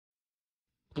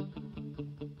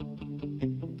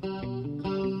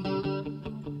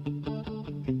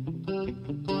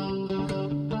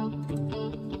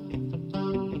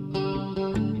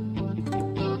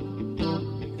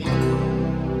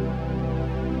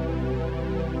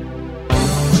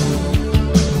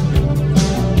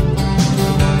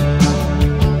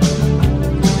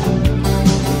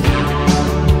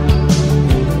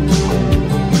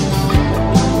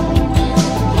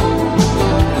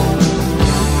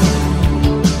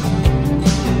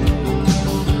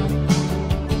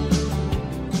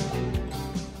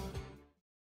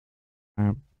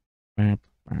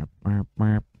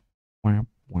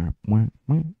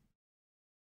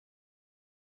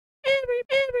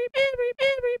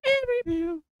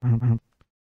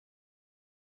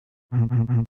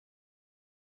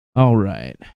All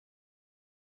right.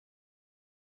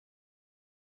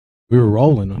 We were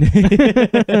rolling on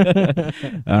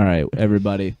it. All right,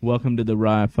 everybody. Welcome to the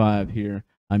Rye 5 here.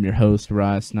 I'm your host,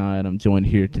 Rye Snide. I'm joined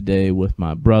here today with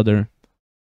my brother.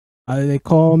 They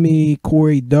call me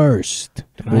Corey Durst.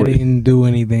 I didn't do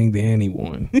anything to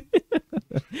anyone.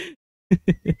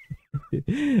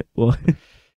 Well,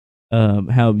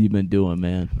 how have you been doing,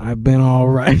 man? I've been all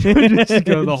right. Just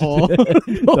go the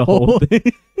whole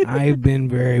thing. I've been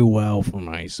very well for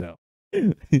myself.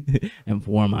 And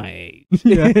for my age.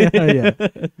 Yeah.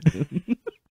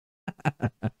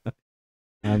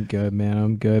 I'm good,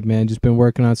 man. Just been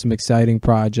working on some exciting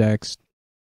projects.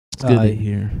 It's good to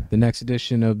hear. The next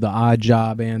edition of the Odd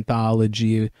Job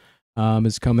anthology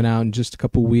is coming out in just a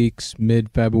couple weeks,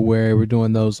 mid-February. We're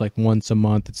doing those like once a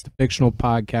month. It's the fictional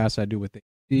podcast I do with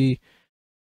AD.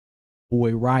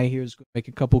 Boy Rye here is going to make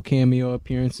a couple cameo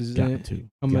appearances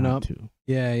coming up.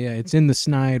 Yeah. It's in the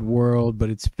Snide world, but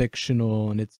it's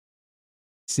fictional and it's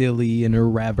silly and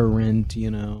irreverent,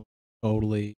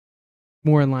 totally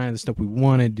more in line with the stuff we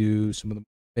want to do, some of the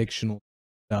fictional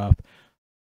stuff.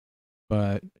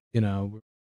 But, we're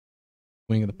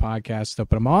wing of the podcast stuff.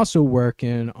 But I'm also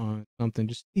working on something,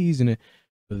 just teasing it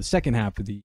for the second half of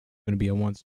the year. It's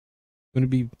going to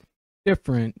be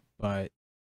different, but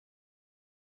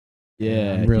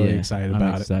yeah, I'm really excited about it.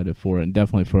 I'm excited for it, and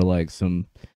definitely for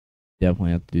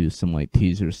definitely have to do some like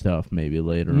teaser stuff maybe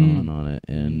later on it,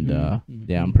 and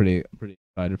yeah, I'm pretty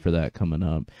excited for that coming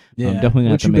up. Yeah, I'm definitely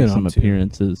gonna have to make some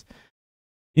appearances.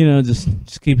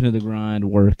 Just keeping to the grind,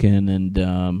 working, and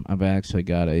I've actually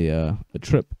got a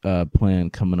trip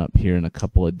planned coming up here in a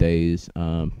couple of days.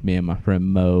 Me and my friend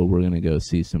Mo, we're gonna go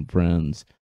see some friends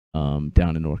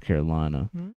down in North Carolina.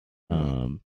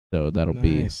 So that'll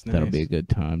be a good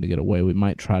time to get away. We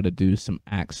might try to do some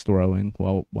axe throwing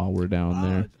while we're down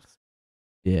there.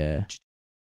 Yeah.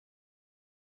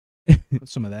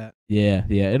 Some of that. Yeah.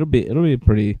 It'll be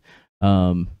pretty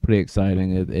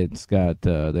exciting. It's got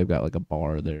they've got like a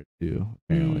bar there too,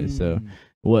 apparently. So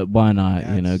why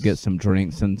not, get some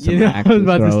drinks and some axes. I was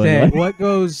about to say, like, what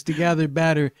goes together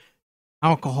better?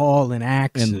 Alcohol and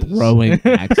axes. And throwing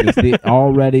axes.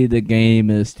 Already the game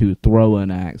is to throw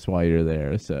an axe while you're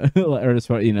there. So or as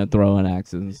far throwing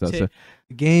axes and stuff. So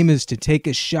the game is to take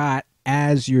a shot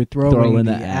as you're throwing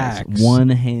the axe. One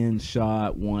hand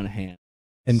shot, one hand.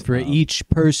 And for each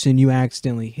person you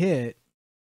accidentally hit,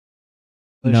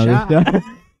 shot.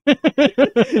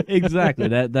 Exactly.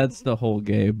 That's the whole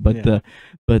game. But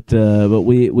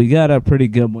we got a pretty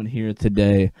good one here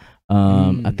today.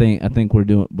 I think we're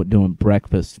doing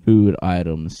breakfast food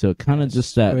items. So kind of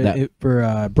just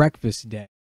for breakfast day.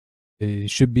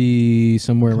 It should be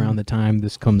somewhere around the time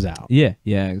this comes out. Yeah,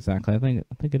 exactly. I think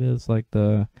it is like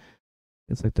the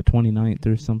 29th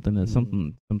or something.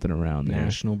 Something around there.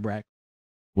 National breakfast.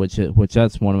 Which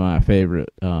that's one of my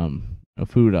favorite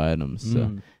food items.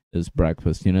 Is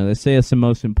breakfast. They say it's the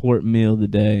most important meal of the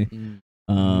day.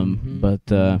 But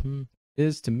it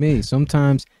is to me.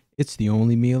 Sometimes it's the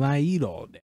only meal I eat all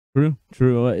day.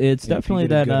 True. It's definitely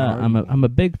that. I'm a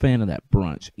big fan of that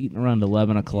brunch, eating around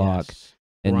 11 o'clock,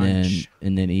 and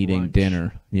then eating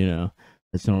dinner.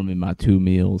 It's normally my 2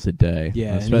 meals a day.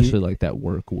 Yeah, especially like that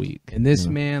work week. And this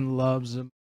man loves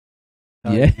them.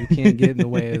 Yeah, you can't get in the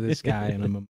way of this guy.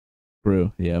 And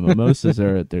True. Yeah, mimosas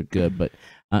they're good, but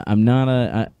I'm not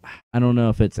I don't know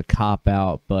if it's a cop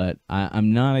out, but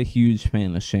I'm not a huge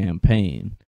fan of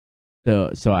champagne.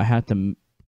 So I have to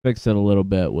fix it a little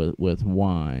bit with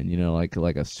wine, like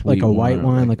a sweet, like a white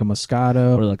wine, like a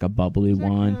Moscato, or like a bubbly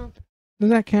wine. Does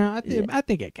that count? I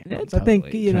think it counts. I think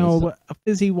a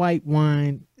fizzy white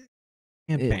wine,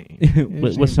 champagne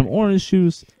with some orange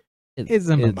juice. It's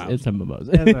a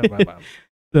mimosa.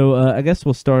 So I guess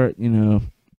we'll start, and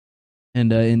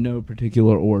in no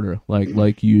particular order,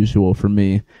 like usual for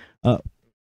me. I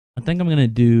think I'm gonna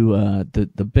do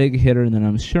the big hitter, and then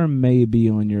I'm sure maybe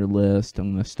on your list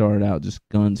I'm gonna start out just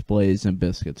guns blazing,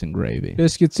 biscuits and gravy.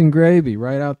 Biscuits and gravy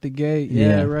right out the gate.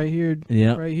 Yeah. Right here.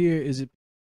 Yeah, right here. Is it?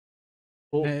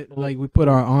 Like we put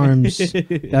our arms.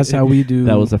 That's how we do.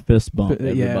 That was a fist bump,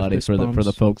 everybody. Fist for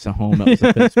the folks at home, that was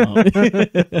a fist bump.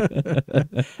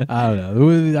 I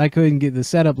don't know. I couldn't get the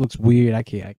setup. Looks weird. I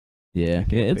can't.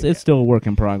 It's still a work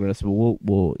in progress, but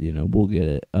we'll get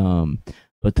it.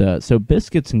 But so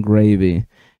biscuits and gravy,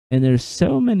 and there's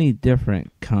so many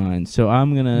different kinds. So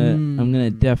I'm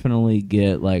gonna definitely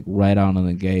get like right out on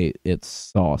the gate. It's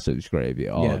sausage gravy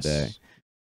all day.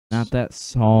 Not that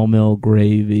sawmill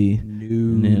gravy.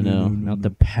 No, not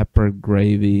the pepper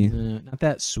gravy. Not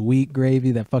that sweet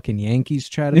gravy that fucking Yankees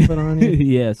try to put on it.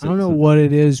 Yes. I don't know what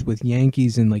it is with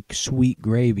Yankees and like sweet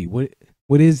gravy.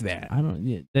 What is that? I don't.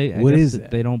 Yeah, What is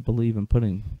that? They don't believe in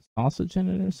putting sausage in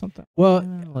it or something. Well,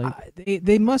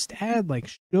 they must add like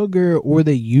sugar, or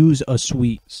they use a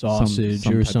sweet sausage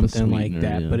some or type of something like sweetener,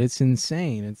 that. yeah. But it's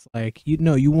insane. It's like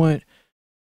you want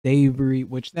savory,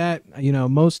 which that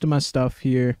most of my stuff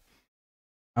here,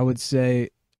 I would say,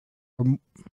 I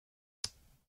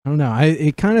don't know.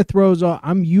 It kind of throws off.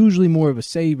 I'm usually more of a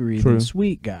savory True. than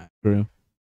sweet guy. True.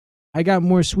 I got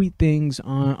more sweet things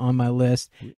on my list.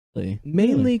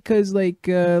 Mainly because like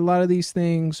a lot of these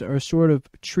things are sort of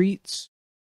treats,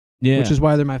 which is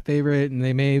why they're my favorite, and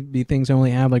they may be things I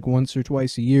only have like once or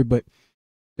twice a year. But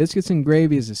biscuits and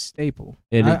gravy is a staple.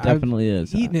 It definitely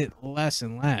is. Eating it less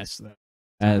and less though.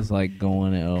 As like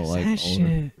going like that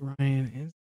shit, Ryan,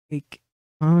 is like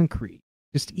concrete.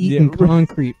 Just eating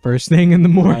concrete first thing in the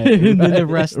morning, and then the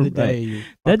rest of the day.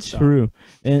 That's true,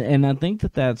 and I think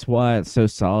that's why it's so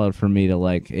solid for me to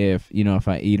like if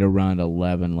I eat around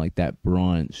 11 like that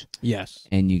brunch. Yes,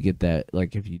 and you get that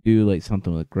like if you do like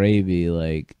something with gravy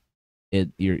like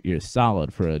you're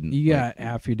solid for you got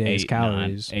half your day's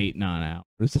calories, 8-9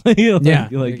 hours. You're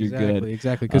good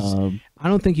exactly because I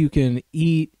don't think you can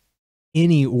eat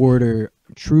any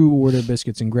true order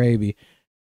biscuits and gravy,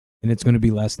 and it's going to be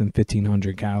less than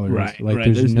 1,500 calories. Right. Like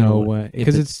there's no way,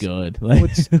 because it's good.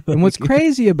 And what's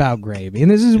crazy about gravy,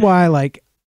 and this is why like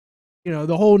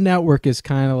the whole network is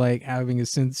kind of like having a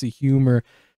sense of humor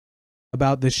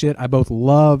about the shit I both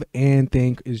love and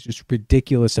think is just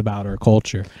ridiculous about our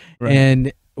culture. Right.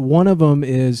 And one of them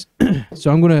is,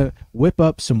 so I'm going to whip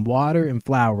up some water and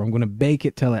flour. I'm going to bake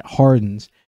it till it hardens.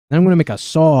 Then I'm going to make a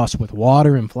sauce with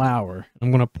water and flour.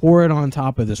 I'm going to pour it on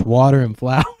top of this water and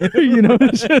flour.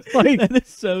 It's just like, that is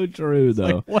so true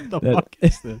though. Like, what the fuck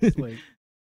is this? Like,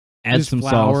 add some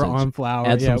flour sausage. on flour.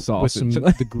 Add some sausage.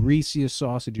 With the greasiest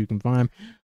sausage you can find.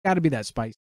 Got to be that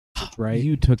spicy, right?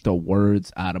 You took the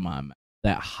words out of my mouth.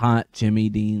 That hot Jimmy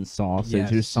Dean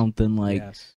sausage or something like,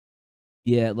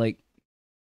 like,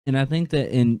 and I think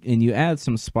that and you add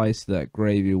some spice to that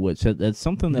gravy, which that's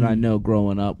something that I know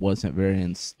growing up wasn't very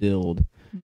instilled,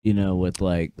 with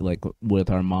like with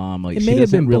our mom. Like she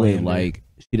doesn't really like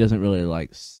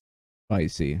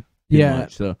spicy.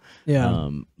 Much, so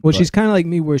well, she's kind of like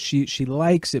me, where she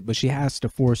likes it, but she has to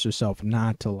force herself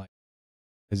not to like,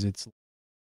 because it's,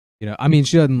 I mean,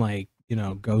 she doesn't like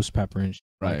ghost pepper and shit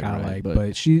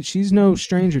but she's no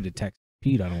stranger to Texas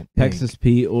Pete. I don't think. Texas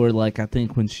Pete, or like I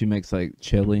think when she makes like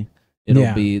chili,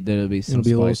 there'll be some a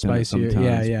little spicier.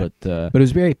 But it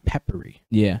was very peppery.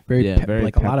 Very like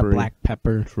peppery. A lot of black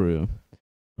pepper. True,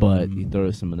 but you throw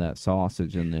some of that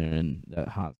sausage in there and that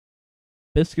hot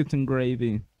biscuits and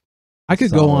gravy. I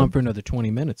could go on for another 20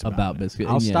 minutes about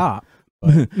biscuits. I'll stop.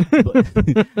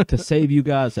 But to save you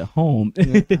guys at home, I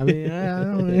mean, I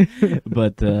don't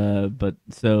but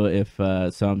so if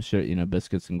so I'm sure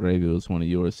biscuits and gravy was one of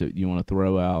yours. So you want to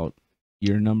throw out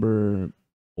your number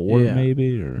 4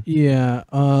 maybe, or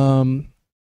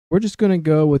we're just gonna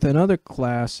go with another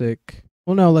classic.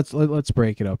 Well, no, let's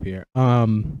break it up here.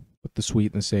 With the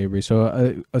sweet and the savory.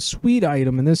 So a sweet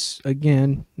item, and this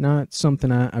again not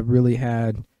something I really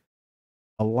had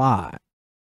a lot,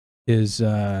 is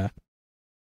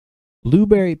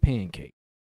blueberry pancake.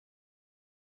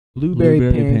 Blueberry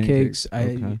pancakes.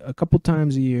 A couple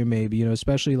times a year, maybe.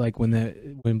 Especially like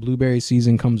when blueberry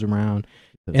season comes around,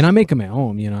 and I make them at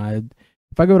home.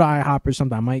 If I go to IHOP or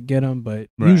something, I might get them. But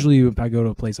usually, if I go to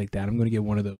a place like that, I'm going to get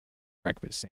one of those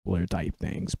breakfast sampler type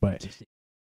things. But a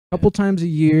couple times a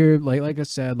year, like I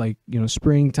said, like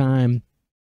springtime,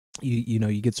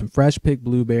 you get some fresh picked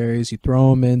blueberries. You throw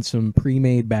them in some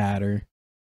pre-made batter.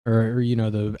 Or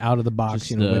the out of the box,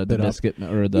 whip the it biscuit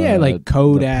up. Or the like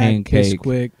Kodak, pancake,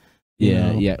 Bisquick,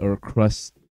 or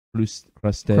Crusties,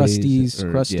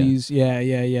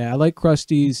 yeah. I like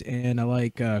Crusties, and I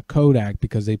like Kodak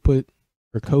because they put,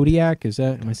 or Kodiak.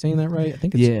 Am I saying that right? I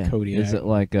think it's Kodiak. Is it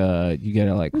like you get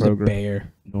it like There's Kroger? A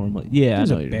bear Normally,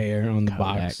 There's a bear on the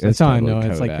Kodak. box. That's how I know.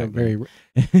 It's like a very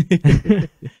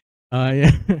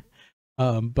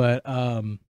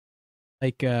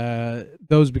like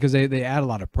those, because they add a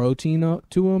lot of protein to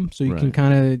them, so you can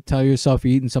kind of tell yourself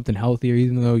you're eating something healthier,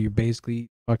 even though you're basically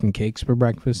fucking cakes for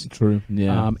breakfast. True,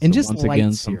 yeah. And just once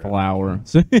again, some flour.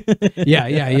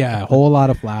 A whole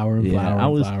lot of flour and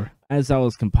flour. As I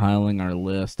was compiling our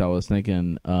list, I was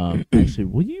thinking, actually,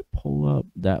 will you pull up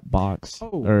that box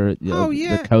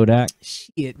the Kodak?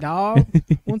 Shit, dog.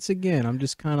 Once again, I'm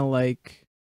just kind of like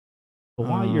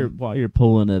But while you're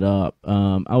pulling it up,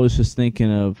 I was just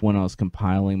thinking of when I was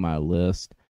compiling my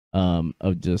list,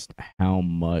 of just how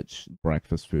much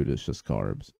breakfast food is just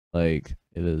carbs. Like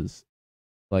it is,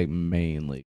 like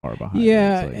mainly carbohydrates.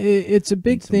 Yeah, like, it's a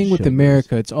big some thing with sugars,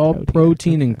 America. It's all kodiak,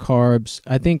 protein and okay. carbs.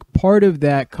 I think part of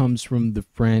that comes from the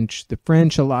French. The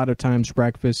French, a lot of times,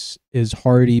 breakfast is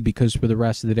hearty because for the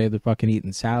rest of the day they're fucking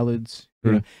eating salads.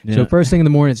 You know? Yeah. So first thing in the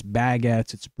morning, it's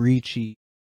baguettes, it's brie cheese,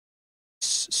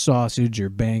 sausage or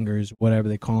bangers, whatever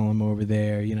they call them over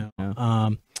there. You know, Yeah.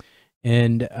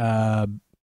 and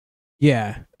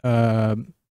yeah,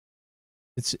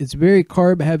 it's very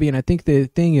carb heavy, and I think the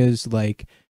thing is like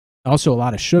also a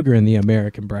lot of sugar in the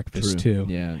American breakfast True.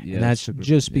 too. Yeah. And that's sugar,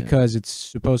 just because it's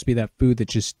supposed to be that food that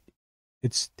just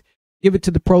it's give it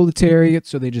to the proletariat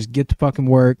so they just get to fucking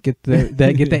work, get the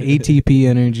ATP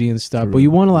energy and stuff. True, But you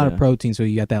want a lot yeah. of protein so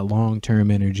you got that long-term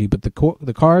energy. But the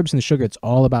carbs and the sugar, it's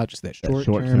all about just that short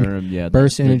short-term term, yeah.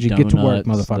 burst the energy. Get to work,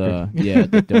 donuts, motherfucker. Yeah,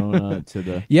 the donuts or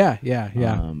the yeah.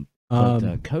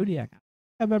 But Kodiak,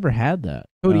 I've ever had that.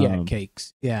 Kodiak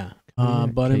cakes, yeah.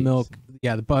 Kodiak Buttermilk, cakes.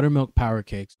 yeah, the buttermilk power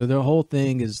cakes. So the whole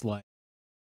thing is like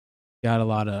got a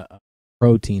lot of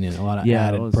protein in it, a lot of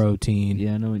added protein.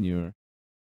 Yeah, I know when you were.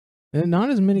 And not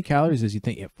as many calories as you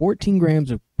think. Yeah, 14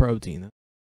 grams of protein.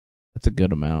 That's a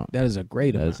good amount. That is a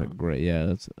great amount. That's a great.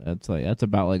 Yeah, that's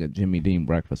about like a Jimmy Dean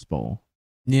breakfast bowl.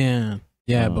 Yeah,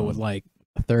 but with like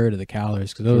a third of the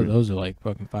calories because those are like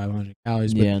fucking 500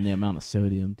 calories. But yeah, and the amount of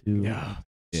sodium too. Yeah.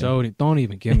 Sodium. Don't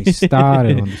even get me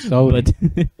started on the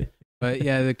sodium. But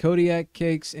yeah, the Kodiak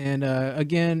cakes and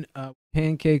again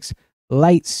pancakes,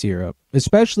 light syrup,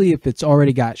 especially if it's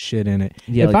already got shit in it.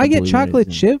 Yeah, if like I the get chocolate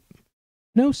blueberries chip,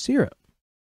 no syrup.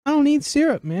 I don't need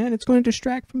syrup, man. It's going to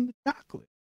distract from the chocolate.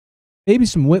 Maybe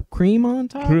some whipped cream on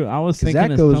top. True. I was thinking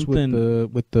that of goes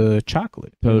something with the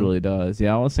chocolate. Totally does.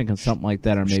 Yeah, I was thinking something like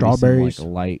that, or maybe Strawberries. some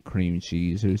like light cream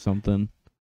cheese or something.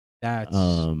 That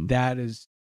is.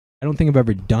 I don't think I've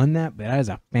ever done that, but that is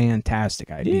a fantastic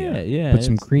idea. Yeah. Put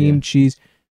some cream cheese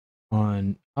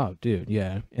on. Oh, dude,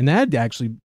 yeah, and that'd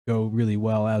actually go really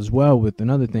well as well with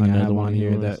another thing I have on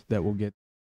here that we'll get.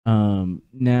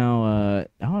 Now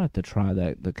I'll have to try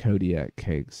the Kodiak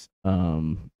cakes.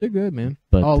 They're good, man.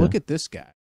 But look at this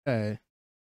guy. Guy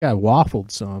waffled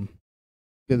some.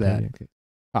 Look at that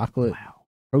chocolate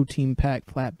protein pack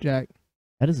flapjack.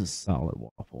 That is a solid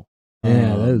waffle.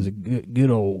 Yeah, that is a good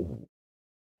old.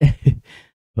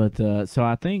 But so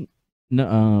I think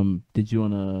did you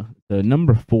want to the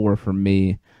number 4 for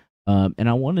me? And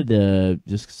I wanted to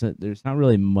just there's not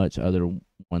really much other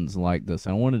ones like this.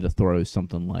 I wanted to throw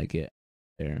something like it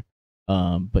there.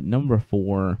 But number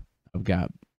 4 I've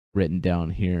got written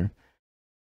down here,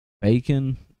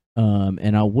 bacon.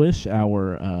 And I wish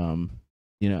our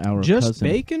our just cousin,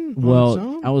 bacon.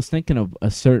 Well, I was thinking of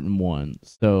a certain one.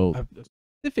 So a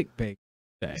specific bacon.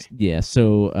 Yeah,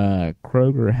 so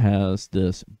Kroger has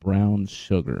this brown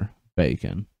sugar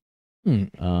bacon.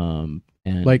 And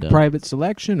like private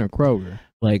selection or Kroger?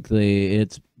 Like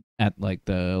it's at like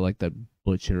the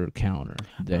butcher counter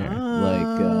there.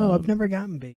 Oh, I've never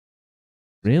gotten bacon.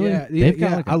 Really? Yeah, They've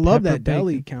got like I love that bacon.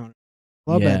 deli counter.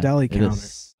 Love that deli counter. It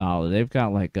is solid. They've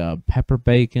got like pepper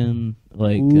bacon,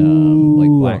 like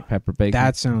black pepper bacon.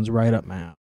 That sounds right up my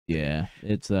alley. Yeah,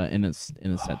 it's and it's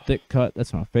that thick cut.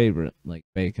 That's my favorite, like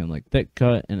bacon, like thick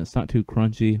cut, and it's not too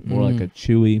crunchy, more like a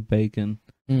chewy bacon.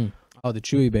 Oh, the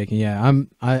chewy bacon. Yeah,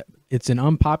 it's an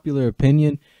unpopular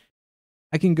opinion.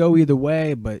 I can go either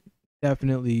way, but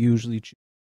definitely usually choose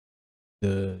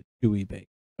the chewy bacon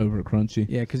over crunchy.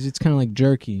 Yeah, because it's kind of like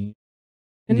jerky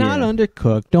and not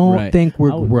undercooked. Don't think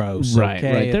we're gross. Right.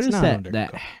 It's There's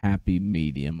that happy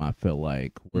medium. I feel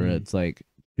like where it's like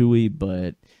chewy,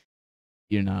 but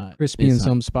you're not crispy in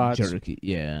some spots. Jerky,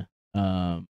 yeah.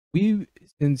 We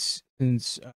since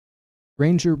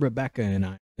Ranger Rebecca and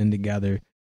I have been together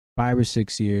 5 or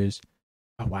 6 years.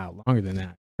 Oh wow, longer than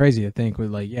that. Crazy to think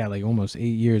with like almost 8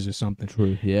 years or something.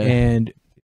 True, yeah. And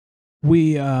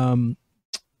we have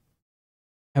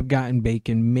gotten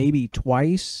bacon maybe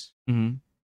twice.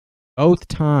 Both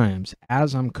times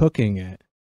as I'm cooking it,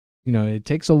 it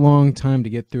takes a long time to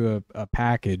get through a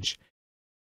package.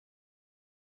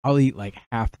 I'll eat like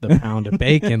half the pound of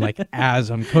bacon like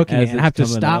as I'm cooking it, and I have to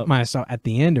stop myself at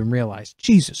the end and realize,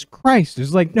 Jesus Christ,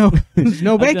 there's no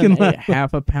bacon left.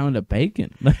 Half a pound of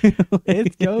bacon.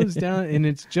 It goes down, and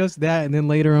it's just that. And then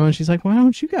later on, she's like, "Why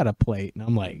don't you got a plate?" And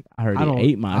I'm like, "I already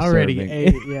ate my already serving."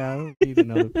 ate. Yeah, I don't need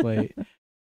another plate,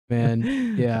 man.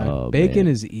 Yeah, bacon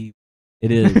is evil.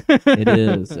 It is. It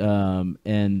is.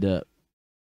 And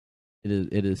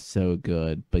it is so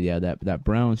good. But yeah, that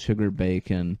brown sugar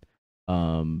bacon.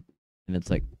 And it's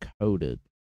like coated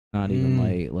Not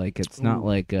even like it's not Ooh.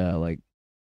 like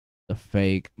the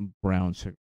fake brown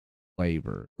sugar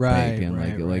flavor Right, bacon.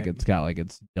 right, Like right. it's got like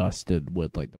it's dusted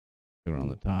with like the sugar on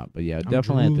the top. But yeah, I'm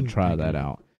definitely have to drooling try thinking that about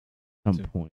out at some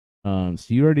it. point.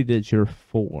 So you already did your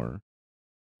 4,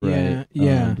 right? Yeah,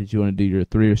 yeah. Did you want to do your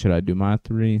 3 or should I do my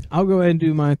 3? I'll go ahead and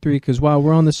do my 3 because while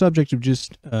we're on the subject of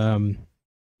just one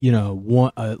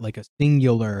like a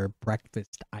singular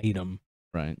breakfast item,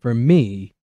 Right. for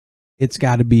me, it's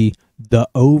got to be the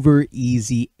over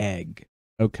easy egg.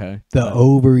 Okay. The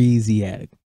over easy egg.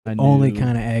 Only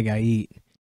kind of egg I eat.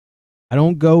 I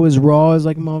don't go as raw as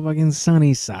like motherfucking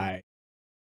Sunny Side,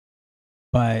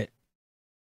 but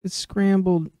it's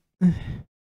scrambled.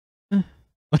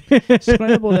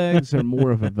 Scrambled eggs are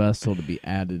more of a vessel to be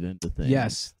added into things.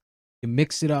 Yes, you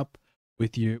mix it up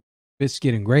with your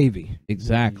biscuit and gravy.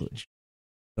 Exactly.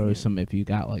 Throw some, if you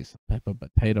got like some type of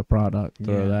potato product,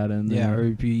 throw that in there. Yeah, or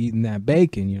if you're eating that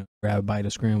bacon, grab a bite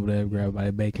of scrambled egg, grab a bite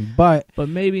of bacon. But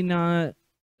maybe not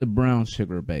the brown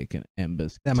sugar bacon and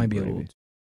biscuits. That might be gravy. a little.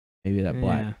 Maybe that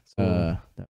black,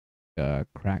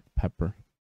 cracked pepper.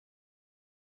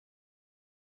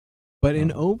 But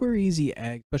an over easy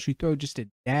egg, especially throw just a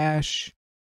dash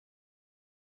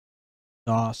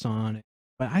sauce on it.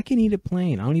 But I can eat it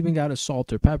plain. I don't even got to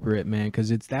salt or pepper it, man, because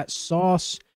it's that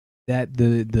sauce that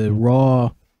the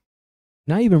raw,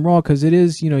 not even raw, because it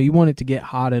is, you want it to get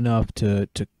hot enough to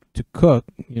cook,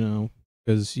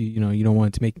 because you don't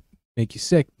want it to make you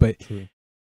sick, but True.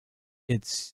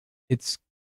 it's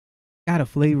got a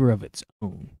flavor of its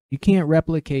own. You can't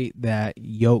replicate that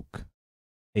yolk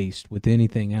taste with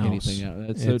anything else.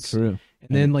 That's so true. And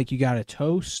then like you got a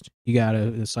toast, you got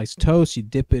a slice of toast, you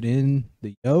dip it in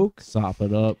the yolk, sop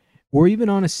it up, or even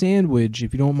on a sandwich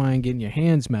if you don't mind getting your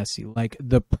hands messy. Like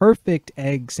the perfect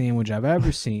egg sandwich I've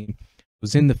ever seen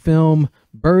was in the film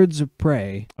Birds of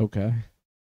Prey. Okay.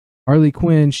 Harley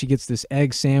Quinn, she gets this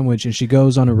egg sandwich and she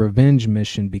goes on a revenge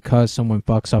mission because someone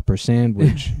fucks up her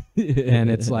sandwich. And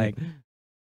it's like,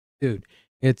 dude,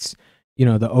 it's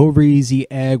the over easy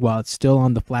egg while it's still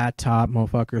on the flat top.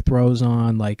 Motherfucker throws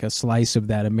on like a slice of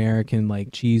that American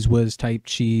like Cheese Whiz type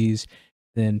cheese,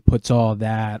 then puts all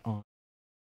that on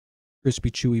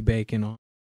crispy chewy bacon on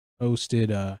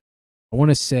toasted. I want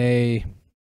to say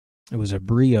it was a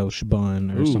brioche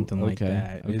bun or something like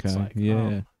that. Okay. It's like,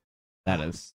 that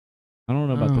is. I don't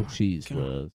know about the Cheese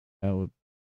Whiz. That would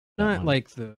not like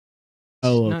the.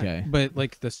 okay. But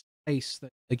like the slice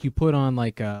that like you put on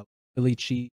like a Philly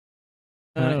cheese.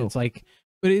 It's like,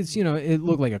 but it's it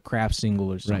looked like a Kraft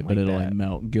single or something. Right, but like it'll that. like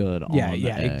melt good. Yeah, on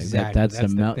yeah, the egg. exactly. That's the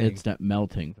melt. thing. It's that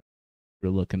melting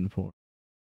you're looking for.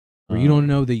 Where you don't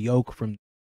know the yolk from.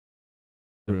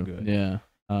 True. Good. Yeah.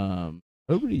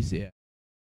 Over easy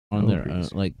on their own,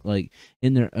 like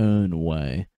in their own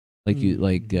way. Like you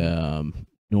like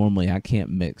normally I can't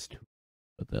mix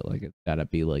with it. Like it's gotta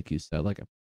be like you said, like a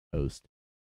toast.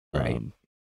 Right.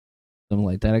 Something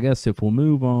like that. I guess if we'll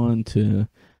move on to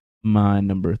my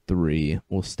number 3,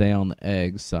 we'll stay on the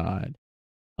egg side.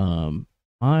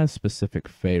 My specific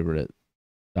favorite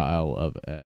style of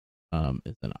egg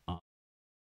is an omelet.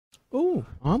 Oh,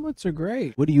 omelets are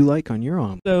great. What do you like on your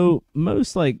omelet? So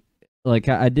most like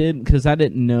I did, because I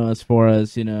didn't know as far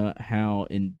as how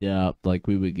in depth like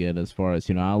we would get as far as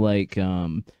I like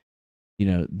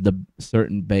the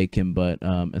certain bacon, but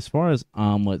as far as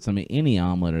omelets, I mean any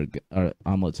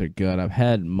omelets are good. I've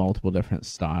had multiple different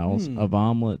styles of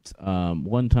omelets.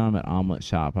 One time at Omelet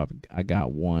Shop, I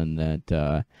got one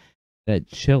that had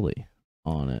chili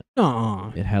on it.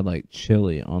 It had like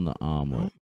chili on the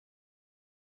omelet.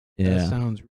 Yeah, that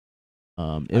sounds.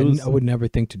 I would never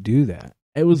think to do that.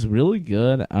 It was really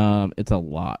good. It's a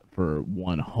lot for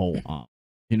one whole omelet.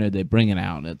 They bring it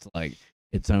out and it's like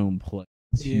its own plate.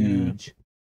 It's huge.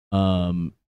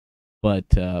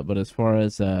 But as far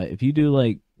as if you do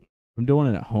like, I'm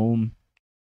doing it at home,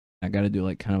 I got to do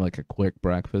like kind of like a quick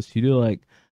breakfast. You do like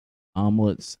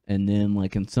omelets, and then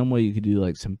like in some way you could do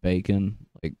like some bacon,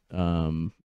 like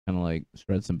kind of like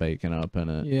shred some bacon up in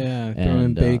it. Yeah, throw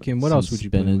in bacon. What else would you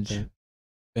put in with that?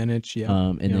 Spinach, yeah.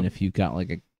 And then if you got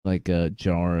like a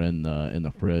jar in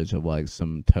the fridge of like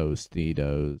some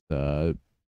Tostitos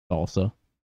salsa,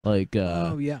 like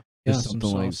oh yeah. Just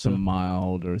something like some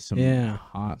mild or some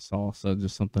hot salsa,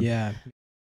 just something. Yeah,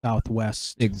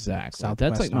 Southwest. Exactly. Southwest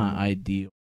That's like omelet. my ideal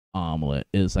omelet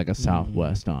is like a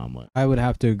Southwest omelet. I would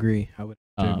have to agree.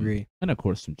 Agree. And of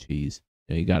course some cheese.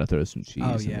 Yeah, you got to throw some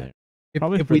cheese in there.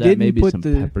 Probably if for we that, didn't maybe put some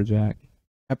the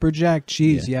pepper jack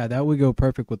cheese, yeah, that would go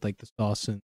perfect with like the sauce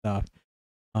and stuff.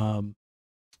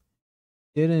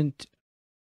 Didn't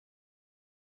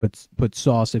put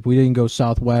sauce. If we didn't go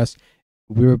Southwest,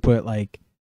 we would put like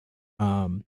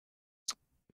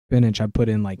spinach, I put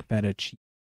in like feta cheese.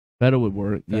 Feta would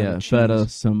work. Feta Feta.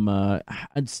 cheese. Some.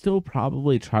 I'd still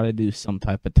probably try to do some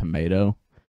type of tomato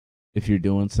if you're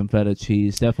doing some feta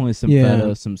cheese. Definitely some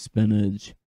feta, some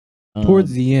spinach.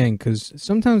 Towards the end, because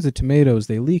sometimes the tomatoes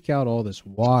they leak out all this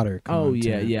water. Oh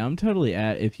yeah. I'm totally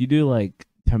at. If you do like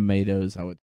tomatoes,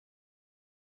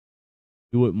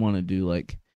 you wouldn't want to do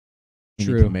like any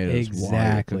True. tomatoes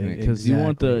Exactly. because you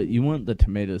want the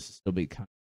tomatoes to still be kind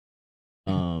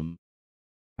of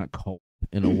cold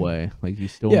in a way. Like you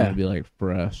still want to be like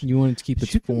fresh. You want it to keep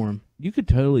its form. You could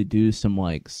totally do some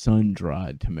like sun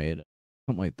dried tomato,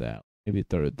 something like that. Maybe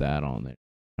throw that on there,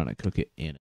 trying to cook it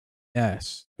in it.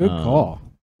 Yes, good call.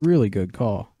 Really good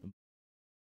call.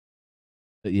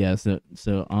 But yeah, so is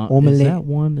Omelette. that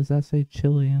one? Does that say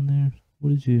chili in there? What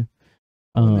did you?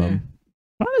 Try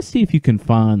to see if you can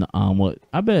find the omelet.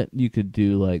 I bet you could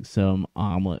do like some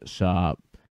omelet shop,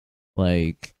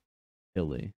 like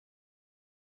chili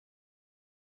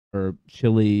or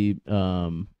chili.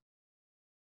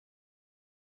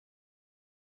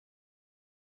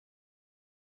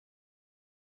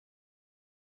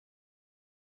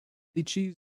 The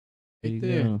cheese There right you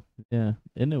there. go. Yeah,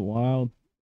 isn't it wild?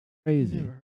 Crazy,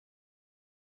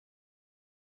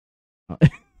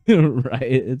 right?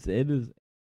 It is.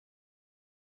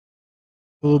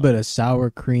 A little bit of sour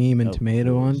cream and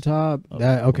tomato on top.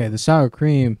 The sour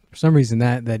cream, for some reason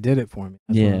that did it for me.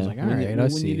 That's when I was like, all right, I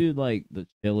see. When you do like the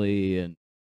chili and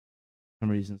for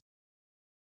some reason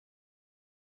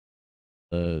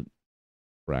the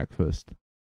breakfast.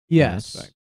 Yes.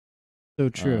 Aspect. So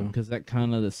true. Because that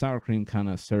kind of the sour cream kind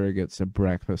of surrogates a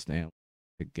breakfast and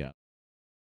together.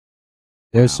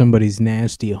 There's somebody's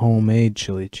nasty homemade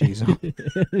chili cheese. We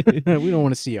don't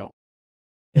want to see you.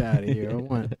 Get out of here. I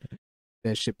want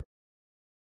that shit.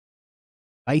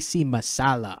 Spicy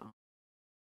masala.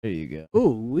 There you go.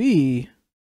 Ooh,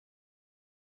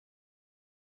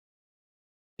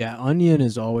 yeah, onion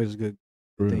is always good.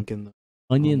 Thinking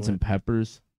onions and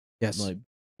peppers. Yes, like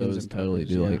those totally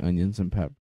do like onions and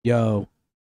peppers. Yo,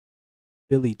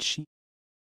 Philly cheese.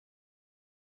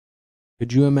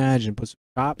 Could you imagine put some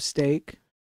chop steak?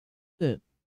 And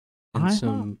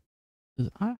some. Does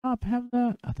IHOP have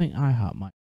that? I think IHOP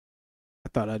might. I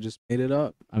thought I just made it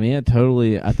up. I mean, I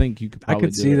think you could probably I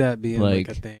could see that being like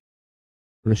a thing.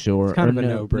 For sure. It's kind of a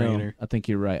no-brainer. No, I think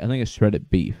you're right. I think it's shredded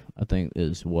beef. I think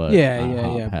is what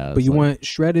IHOP has. But you want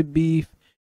shredded beef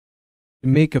to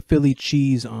make a Philly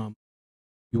cheese.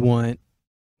 You want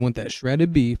that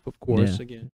shredded beef, of course. Yeah.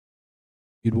 Again,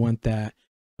 you'd want that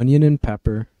onion and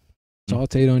pepper,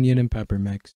 sautéed onion and pepper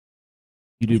mix.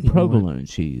 You do provolone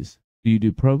cheese. Do you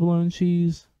do provolone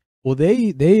cheese? Well,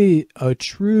 a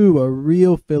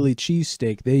real Philly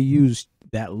cheesesteak, they use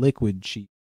that liquid cheese.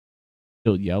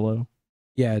 Still yellow?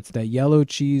 Yeah, it's that yellow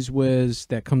cheese whiz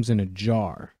that comes in a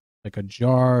jar. Like a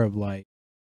jar of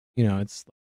it's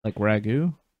like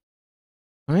ragu?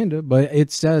 Kind of, but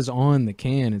it says on the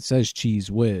can, it says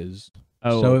cheese whiz.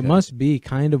 Oh, so okay. It must be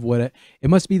kind of it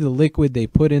must be the liquid they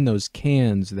put in those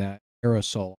cans that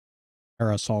aerosolize.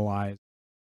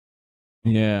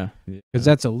 Yeah. Because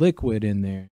that's a liquid in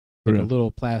there. Like a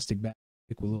little plastic bag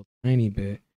with a little tiny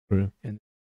bit. True. And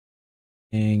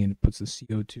it puts the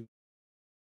CO2.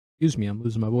 Excuse me, I'm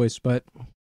losing my voice, but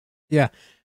yeah.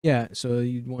 So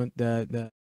you'd want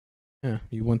that. Yeah,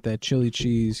 you want that chili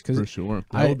cheese because for sure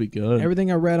that would be good.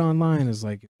 Everything I read online is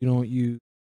like if you don't use.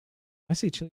 I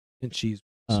say chili and cheese.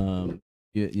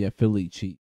 Yeah, Philly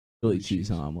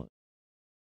cheese omelet.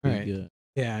 All right. Good.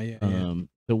 Yeah.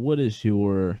 So what is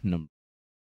your number?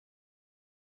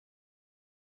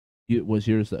 Was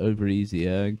yours the over easy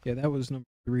egg? Yeah, that was number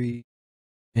 3.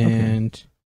 And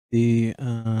the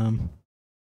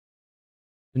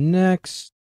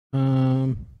next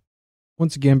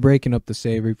once again breaking up the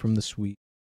savory from the sweet.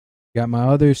 Got my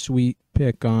other sweet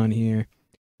pick on here.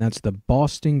 That's the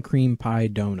Boston cream pie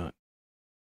donut.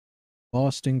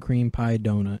 Boston cream pie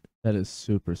donut. That is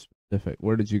super specific.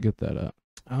 Where did you get that at?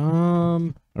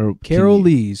 Or Carol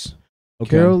Lee's. Okay.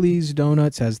 Carol Lee's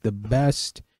Donuts has the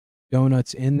best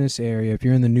donuts in this area. If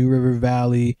you're in the New River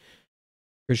Valley,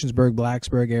 Christiansburg,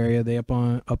 Blacksburg area, they up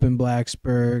in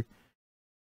Blacksburg,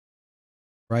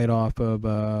 right off of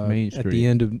Main Street. At the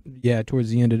end of towards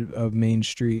the end of Main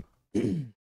Street.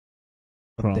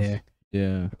 Up there.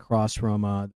 Yeah. Across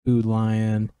from Food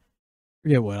Lion.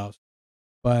 Forget what else.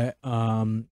 But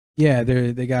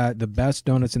they got the best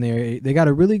donuts in the area. They got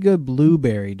a really good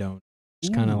blueberry donut.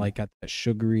 It's kind of like got that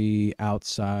sugary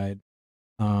outside.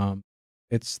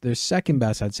 It's their second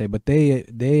best, I'd say, but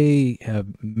they have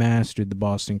mastered the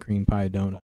Boston cream pie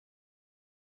donut.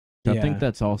 I think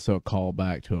that's also a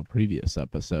callback to a previous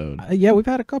episode. Yeah, we've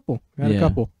had a couple. Yeah.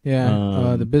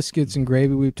 The Um, biscuits and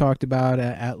gravy we've talked about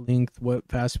at length. What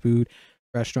fast food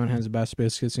restaurant has the best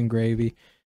biscuits and gravy?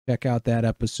 Check out that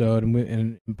episode.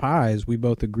 And pies, we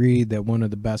both agreed that one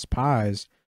of the best pies,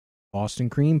 Boston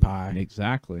cream pie.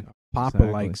 Exactly. Papa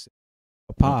likes it.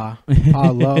 Pa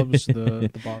loves the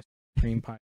Boston cream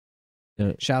pie.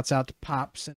 Shouts out to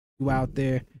Pops and you out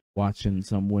there watching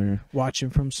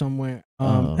from somewhere.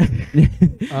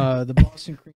 The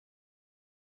Boston cream.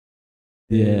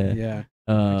 Yeah.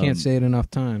 I can't say it enough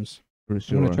times. For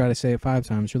sure. I'm gonna try to say it 5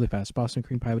 times really fast. Boston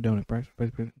cream pie with donut.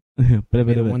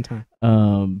 One time.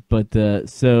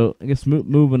 So I guess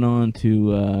moving on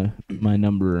to my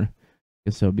number. I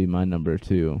guess that'll be my number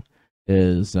 2.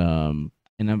 Is and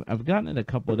I've gotten it a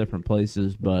couple of different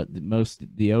places, but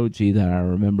the OG that I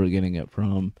remember getting it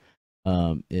from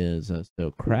is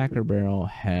so Cracker Barrel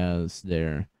has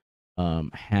their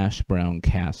hash brown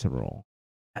casserole.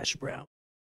 Hash brown.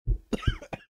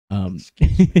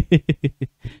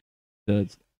 So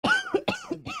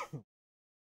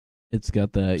it's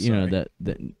got the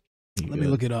that. Let me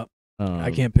look it up. I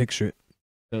can't picture it.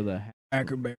 So the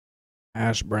Cracker Barrel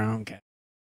hash brown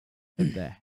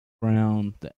the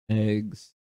brown, the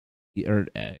eggs, the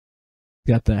egg.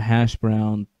 Got the hash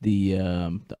brown, the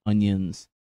onions,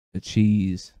 the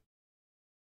cheese.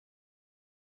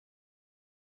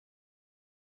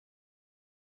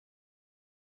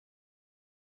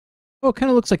 Oh, it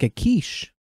kind of looks like a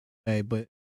quiche. Okay, but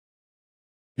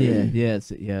yeah.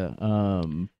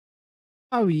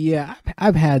 Oh yeah,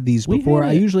 I've had these before.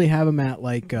 I usually have them at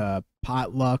like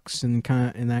potlucks and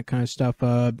that kind of stuff.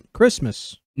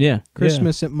 Christmas. Yeah.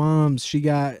 Christmas at Mom's. She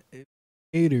got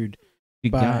catered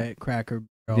by Cracker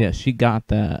Barrel. Yeah, she got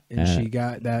that. And she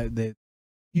got the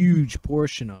huge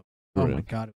portion of it. Oh my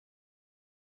God.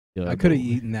 I could have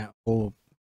eaten that whole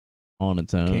on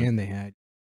its own can they had.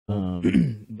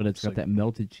 But it's got that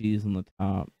melted cheese on the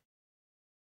top.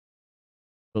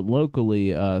 But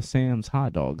locally, Sam's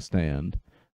hot dog stand,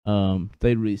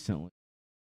 they recently.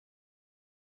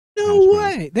 No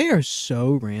way! They are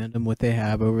so random what they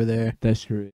have over there. That's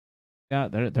true. Yeah,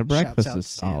 their breakfast is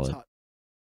solid.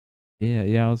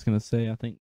 Yeah. I was gonna say, I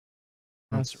think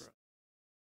that's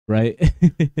right.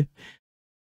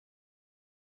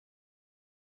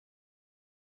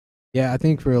 Yeah, I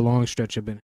think for a long stretch I've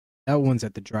been. That one's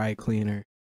at the dry cleaner.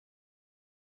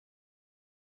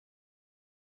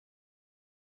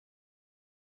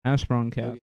 Hash brown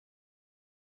cap.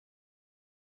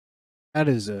 That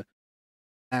is a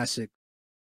classic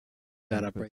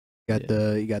setup, right?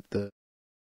 You got the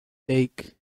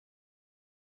steak,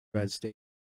 fried steak,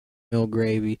 mill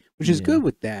gravy, which is good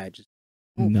with that. Just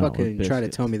don't fucking try to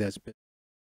tell me that's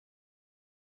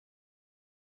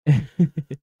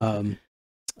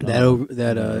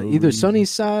either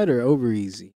Sunnyside or Over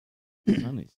Easy.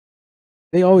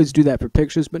 They always do that for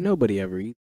pictures, but nobody ever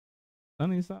eats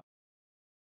Sunnyside.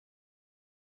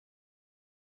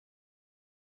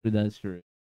 That's true.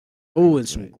 Oh, and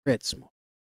some grits.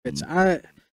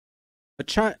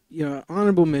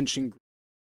 Honorable mention.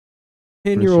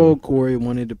 10-year-old Corey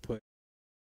wanted to put.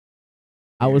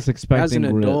 I was expecting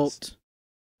grits.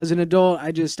 As an adult,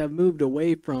 I've moved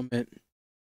away from it.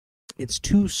 It's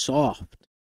too soft.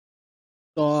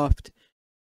 Might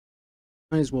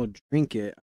as well drink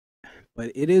it,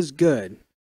 but it is good.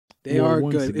 They are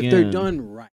good if they're done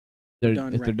right. They're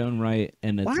done right,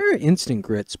 and why are instant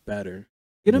grits better?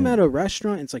 Get them at a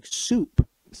restaurant. It's like soup.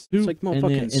 It's like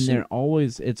motherfucking soup. And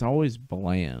it's always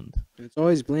bland. It's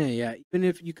always bland. Yeah, even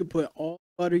if you could put all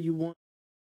butter you want.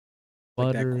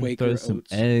 Butter, like throw some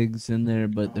eggs in there,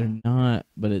 but they're not.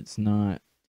 But it's not.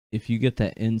 If you get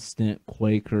that instant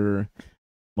Quaker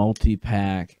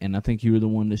multi-pack, and I think you were the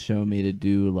one to show me to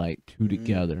do like 2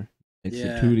 together. It's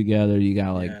the 2 together. You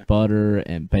got like butter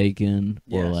and bacon,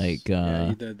 or like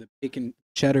the bacon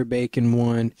cheddar bacon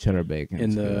one,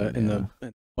 and the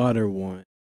butter one,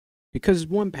 because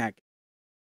one pack.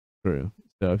 True.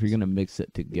 So if you're gonna mix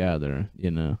it together,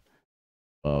 you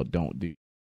don't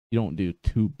do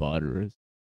 2 butters,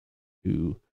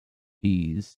 2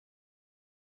 cheese.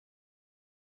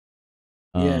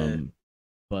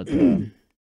 But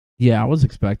I was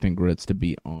expecting grits to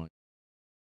be on.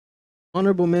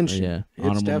 Honorable mention. Yeah,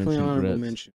 it's definitely honorable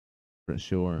mention for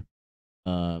sure.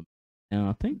 And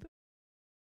I think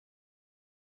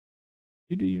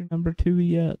you do your number 2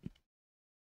 yet?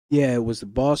 Yeah, it was the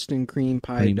Boston cream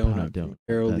pie donut.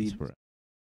 That's right.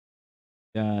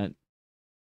 Got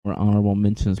more honorable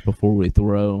mentions before we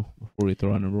throw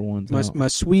our number 1s out. My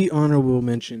sweet honorable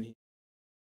mention.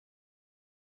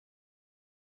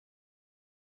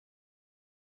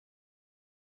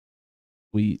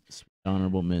 sweet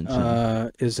honorable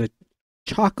mention. Is a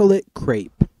chocolate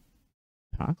crepe.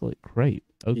 Chocolate crepe.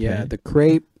 Okay. Yeah, the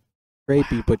crepe. You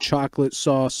Wow. put chocolate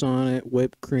sauce on it,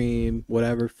 whipped cream,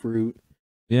 whatever fruit.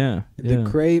 Yeah. The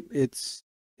crepe, it's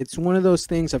one of those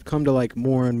things I've come to like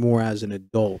more and more as an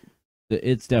adult.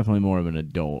 It's definitely more of an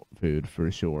adult food for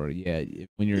sure. Yeah,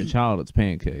 when you're a child, it's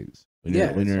pancakes. When you're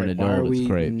an like, adult, it's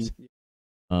crepes.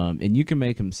 And you can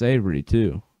make them savory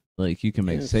too. Like you can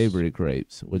make savory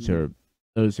crepes, which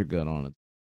those are good on it.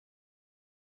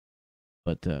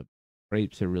 But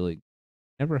crepes are really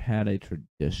never had a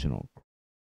traditional.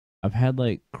 I've had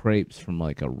like crepes from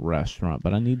like a restaurant,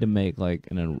 but I need to make like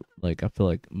I feel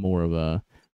like more of a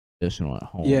traditional at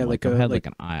home. Yeah, like I've had like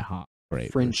an IHOP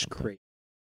crepe, French crepe.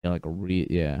 Yeah, like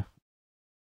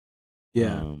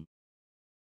Yeah.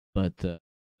 But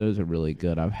those are really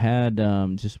good. I've had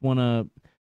just want to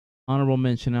honorable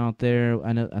mention out there.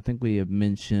 I think we have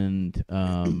mentioned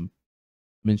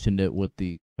mentioned it with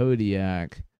the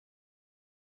Kodiak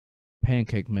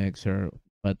pancake mixer,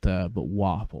 but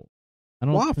waffle. I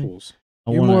don't waffles.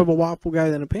 You're more of a waffle guy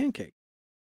than a pancake.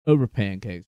 Over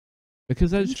pancakes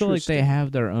because I just feel like they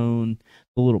have their own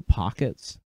the little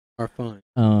pockets. Are fun.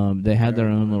 They had their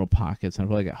own little pockets, and I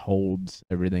feel like it holds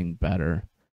everything better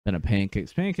than a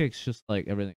pancakes. Pancakes just like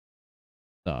everything.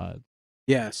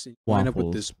 Yes, you wind up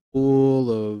with this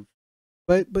pool of,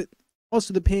 but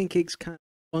also the pancakes kind of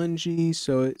spongy.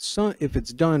 So if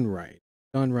it's done right,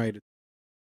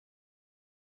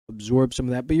 absorb some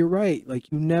of that. But you're right,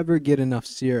 like you never get enough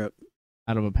syrup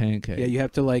out of a pancake. Yeah, you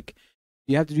have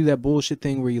to do that bullshit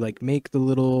thing where you like make the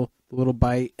little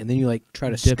bite and then you like try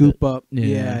to scoop up.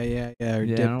 Yeah. I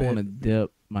don't want to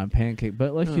dip my pancake,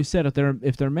 but like you said,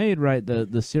 if they're made right,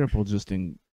 the syrup will just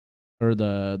or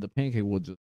the pancake will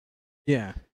just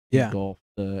engulf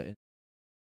the.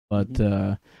 But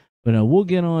we'll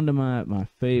get on to my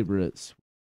favorites.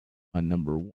 My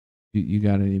number one. You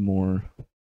got any more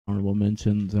honorable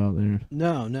mentions out there?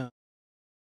 No.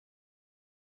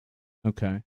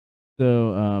 Okay.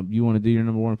 So, you want to do your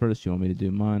number one first? You want me to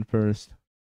do mine first?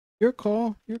 Your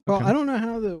call. Okay. I don't know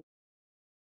how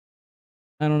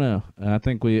I don't know. I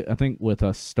think with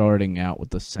us starting out with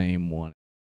the same one.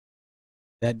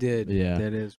 That did. Yeah.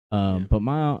 That is. But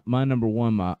my number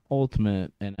one, my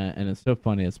ultimate, and it's so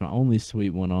funny. It's my only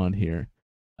sweet one on here.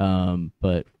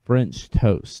 But French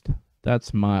toast.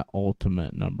 That's my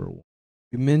ultimate number one.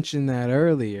 You mentioned that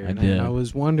earlier. I did. I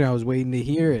was wondering. I was waiting to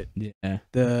hear it. Yeah.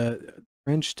 The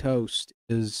French toast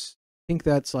is. I think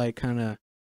that's like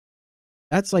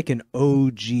that's like an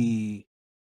OG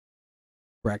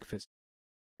breakfast.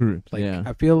 True. Like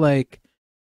I feel like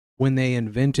when they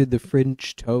invented the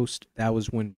French toast, that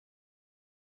was when.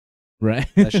 Right.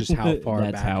 That's just how far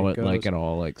that's back how it goes. like it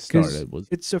all like started.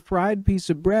 It's a fried piece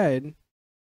of bread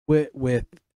with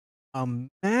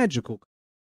magical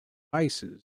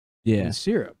spices. And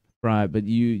syrup. Right, but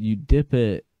you dip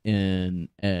it in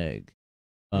egg.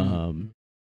 Start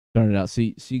it out. So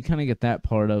you kind of get that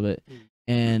part of it.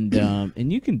 And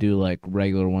and you can do like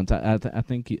regular ones. I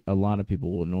think a lot of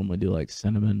people will normally do like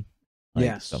cinnamon,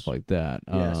 stuff like that.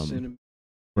 Cinnamon,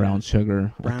 brown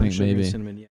sugar. I think sugar, maybe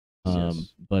cinnamon. But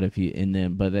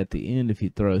but at the end, if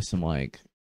you throw some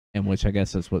and which I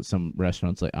guess that's what some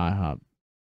restaurants like IHOP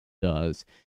does,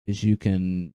 is you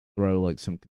can throw like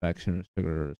some confectioner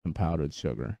sugar or some powdered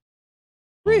sugar.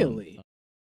 Really? I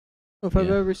don't know if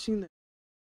I've ever seen that.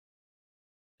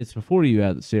 It's before you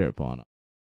add the syrup on it.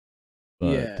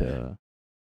 But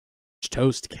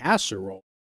toast casserole.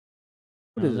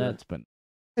 What is that?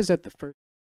 Is that the first?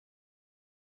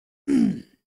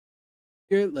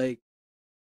 You're like,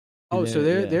 so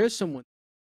there's someone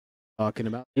talking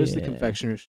about. There's the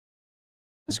confectioners.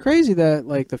 It's crazy that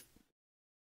like the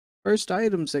first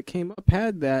items that came up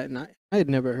had that, and I had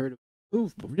never heard of the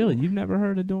move before. Really, you've never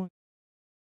heard of doing?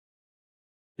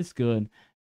 It's good,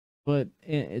 but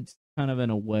it's kind of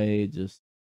in a way just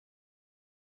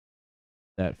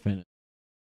that finish.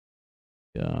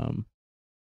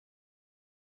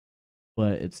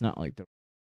 But it's not like the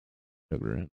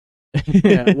sugar in.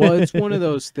 Yeah, well, it's one of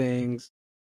those things.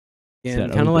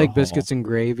 And kind of like biscuits and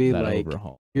gravy. Like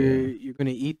you're gonna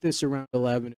eat this around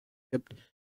 11,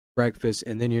 breakfast,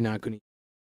 and then you're not gonna eat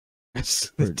the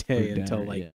rest of the day until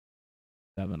like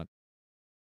 7 o'clock.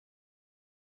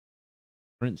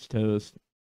 French toast.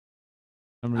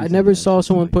 I never saw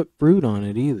someone put fruit on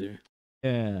it either.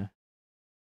 Yeah.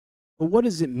 But what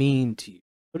does it mean to you?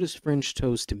 What does French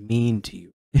toast mean to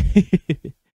you?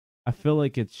 I feel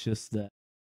like it's just that.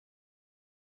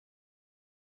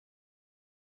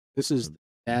 This is the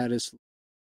saddest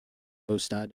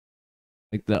toast I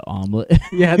Like the omelet.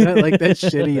 Yeah, that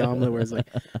shitty omelet where it's like,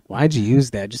 why'd you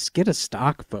use that? Just get a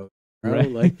stock photo, bro.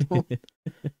 Right. Like, don't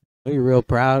you're real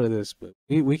proud of this, but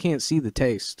we can't see the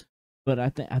taste. But I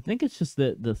think it's just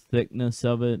the thickness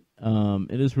of it.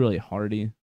 It is really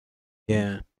hearty.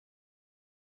 Yeah.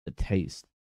 The taste.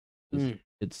 Mm.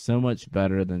 It's so much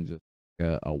better than just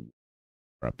a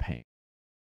pan.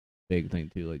 Big thing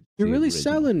too. Like You're the really original.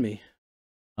 selling me.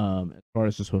 As far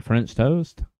as just with French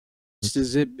toast. Just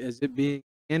as it being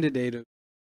a candidate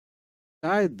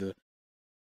inside the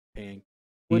pan.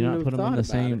 You not put them in the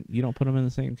same. You don't put them in the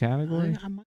same category. I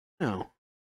might know.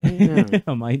 Yeah.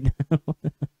 I might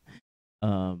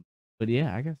know. But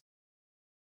yeah, I guess.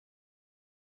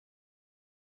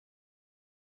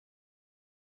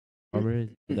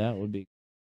 That would be.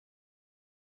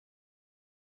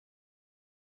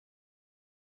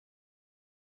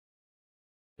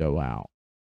 Go out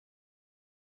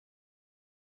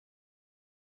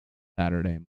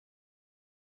Saturday.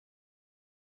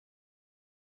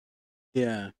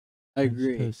 Yeah, I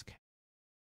agree.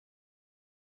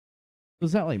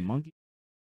 Was that like monkey?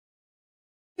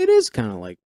 It is kind of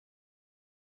like.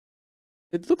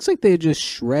 It looks like they just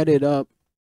shredded up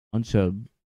Bunch of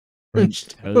French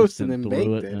toast and then threw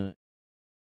baked it. it.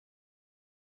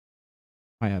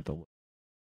 I have to look.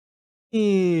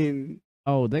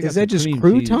 Oh, they got is that just cream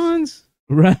croutons? Cheese.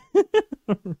 Right.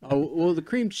 Oh, well, the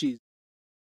cream cheese.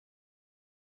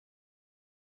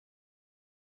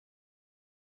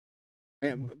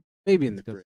 Maybe in the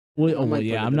fridge. Well,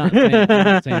 yeah, I'm not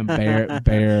saying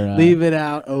bear. Leave it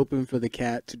out open for the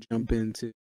cat to jump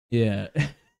into. Yeah.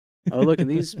 Oh, look at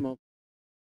these small.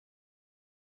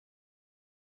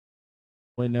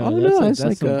 Wait, no, that's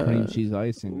like some cream cheese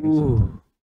icing. Ooh,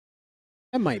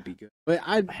 that might be good. But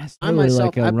I totally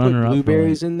myself, like I'd put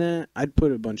blueberries in that. I'd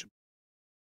put a bunch of.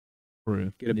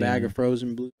 Get a bag of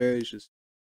frozen blueberries. Just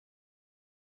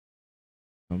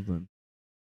something.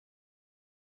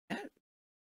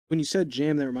 When you said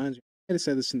jam, that reminds me. I gotta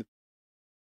say this in the.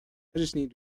 I just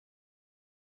need.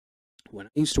 When I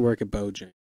used to work at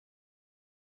Bojangles,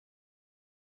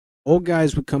 old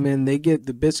guys would come in. They get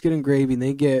the biscuit and gravy, and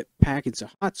they get packets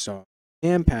of hot sauce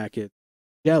and packet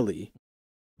jelly.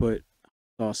 Put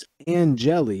sauce and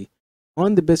jelly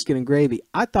on the biscuit and gravy.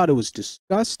 I thought it was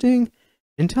disgusting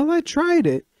until I tried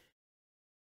it.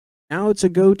 Now it's a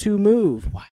go-to move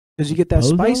because you get that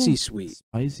spicy sweet.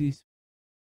 Spicy.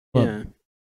 Yeah.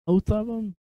 Both of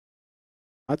them.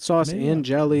 Hot sauce and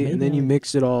jelly, and then you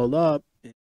mix it all up.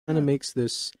 It kind of makes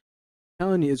this. I'm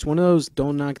telling you, it's one of those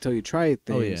don't knock till you try it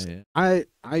things. Oh yeah.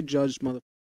 I judged motherfucker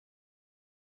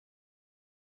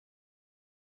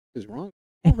is wrong.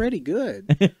 Already good.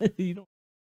 You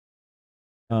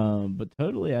don't. But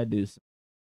totally, I do.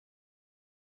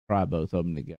 Try both of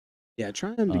them together. Yeah,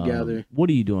 try them together. What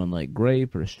are you doing? Like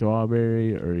grape or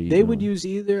strawberry, or they would use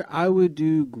either. I would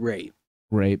do grape.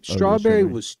 Grape. Strawberry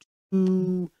was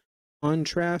too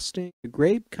contrasting. The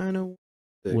grape kind of.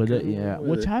 With it, yeah.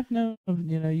 Which I've known of.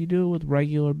 You do it with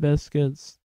regular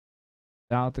biscuits,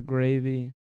 without the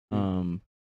gravy. And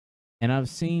I've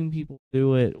seen people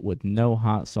do it with no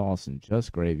hot sauce and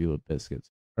just gravy with biscuits,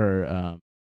 or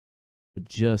with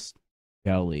just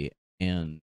jelly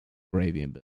and gravy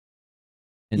and biscuits.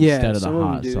 Instead of the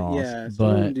hot sauce. Yeah, some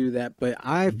of them do that, but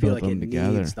I feel like it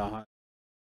needs the hot.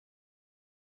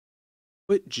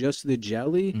 But just the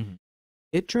jelly,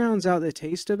 it drowns out the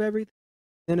taste of everything.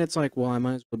 Then it's like, well, I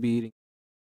might as well be eating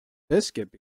biscuit.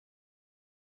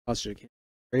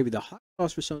 Gravy, the hot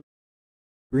sauce for some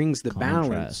brings the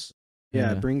balance.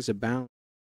 Yeah, it brings a balance.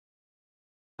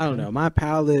 I don't know. My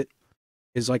palate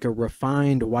is like a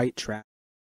refined white trash.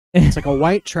 It's like a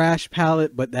white trash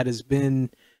palate, but that has been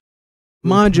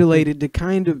modulated to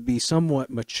kind of be somewhat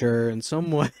mature and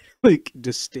somewhat like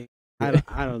distinct. I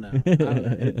don't know.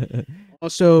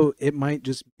 Also, it might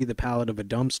just be the palate of a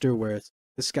dumpster where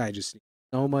this guy just needs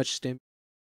so much stim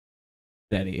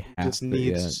that he has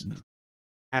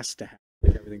to have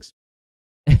like everything's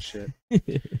shit.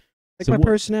 Like so my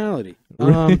personality.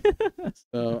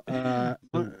 So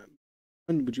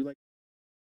would you like?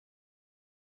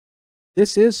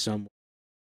 This is someone.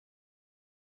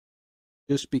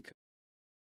 Just because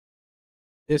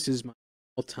this is my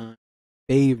all-time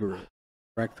favorite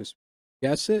breakfast.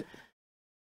 Guess it?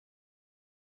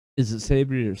 Is it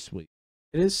savory or sweet?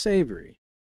 It is savory.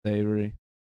 Savory.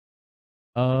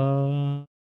 Guy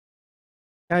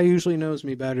usually knows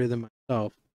me better than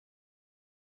myself.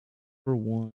 For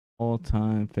one,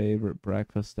 all-time favorite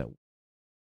breakfast that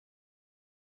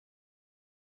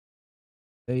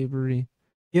savory.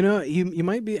 You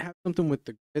might have something with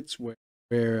the grits where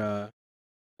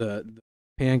the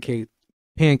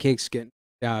pancakes get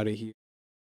out of here.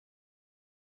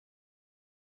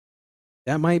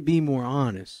 That might be more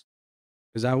honest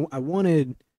because I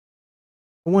wanted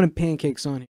pancakes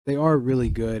on here. They are really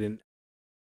good, and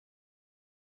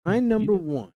my number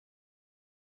one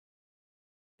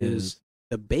is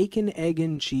the bacon, egg,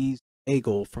 and cheese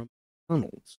bagel from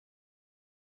McDonald's.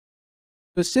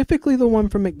 Specifically the one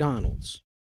from McDonald's,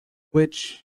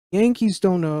 which Yankees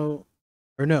don't know,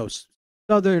 or no,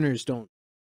 Southerners don't.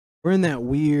 We're in that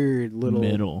weird little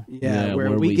middle,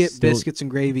 where we get biscuits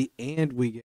and gravy, and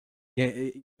we get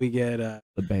the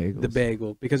bagels. The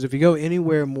bagel, because if you go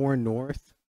anywhere more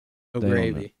north, no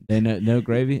gravy. No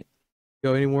gravy.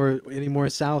 Go any more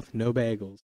south, no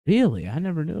bagels. Really, I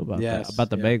never knew about that. About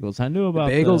the bagels, I knew about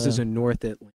the bagels. Is in North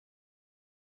Atlanta.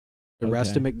 The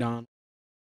rest of McDonald's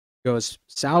goes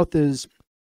south as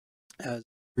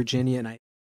Virginia, and I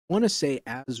want to say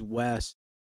as west.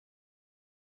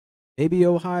 Maybe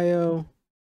Ohio.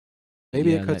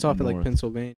 Maybe it cuts off at like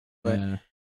Pennsylvania. But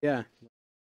yeah.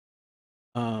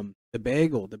 The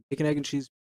bagel, the bacon, egg, and cheese.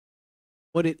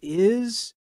 What it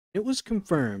is, it was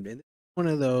confirmed. And one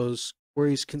of those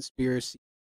Corey's conspiracy.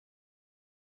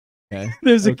 Okay.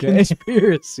 There's a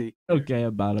conspiracy. Okay,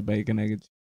 about a bacon, egg, and cheese.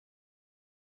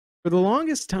 For the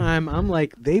longest time, I'm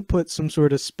like, they put some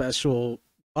sort of special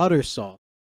butter sauce.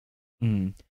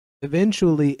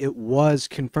 Eventually, it was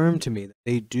confirmed to me that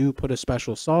they do put a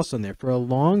special sauce on there. For a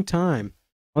long time,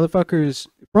 motherfuckers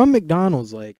from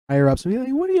McDonald's, like higher ups, be like,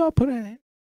 "What do y'all put in it?"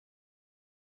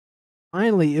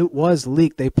 Finally, it was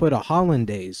leaked. They put a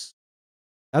hollandaise.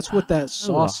 That's what that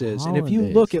sauce is. And if you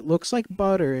look, it looks like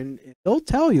butter, and they'll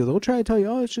tell you. They'll try to tell you,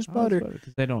 "Oh, it's just butter,"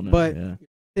 because they don't know. But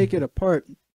take it apart.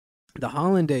 The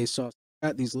hollandaise sauce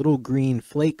got these little green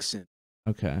flakes in.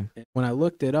 Okay. And when I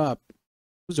looked it up, it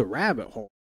was a rabbit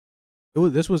hole.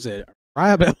 This was a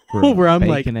rabbit hole where I'm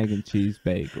like, bacon, egg, and cheese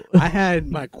bagel. I had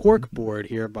my cork board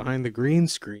here behind the green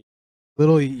screen,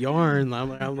 little yarn.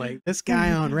 I'm like, this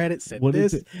guy on Reddit said what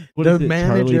this. Is it? What the is it?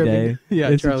 Manager, Charlie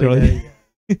Day. Charlie Day.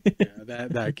 Yeah,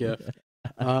 that gift.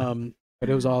 But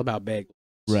it was all about bagels.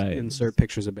 Right. Insert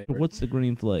pictures of bagels. What's the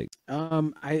green flake?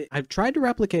 I've tried to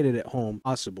replicate it at home.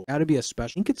 Possible. Got to be a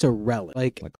special. I think it's a relish,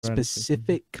 like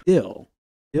specific dill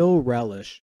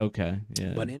relish. Okay,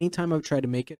 yeah. But anytime I've tried to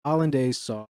make it hollandaise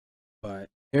sauce, but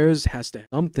theirs has to have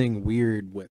something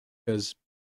weird with it, because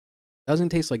it doesn't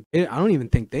taste like it. I don't even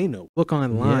think they know. Look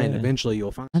online, eventually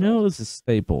you'll find. I know it was a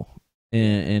staple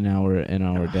in our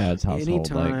dad's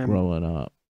household, like growing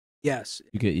up. Yes.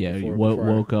 You could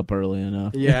woke up early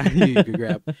enough. Yeah, you could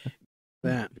grab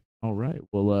that. All right.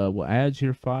 Well, we'll add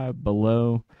your 5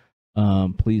 below.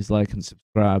 Please like and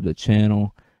subscribe to the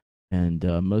channel, and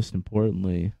most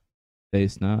importantly, stay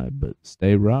snide, but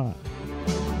stay right.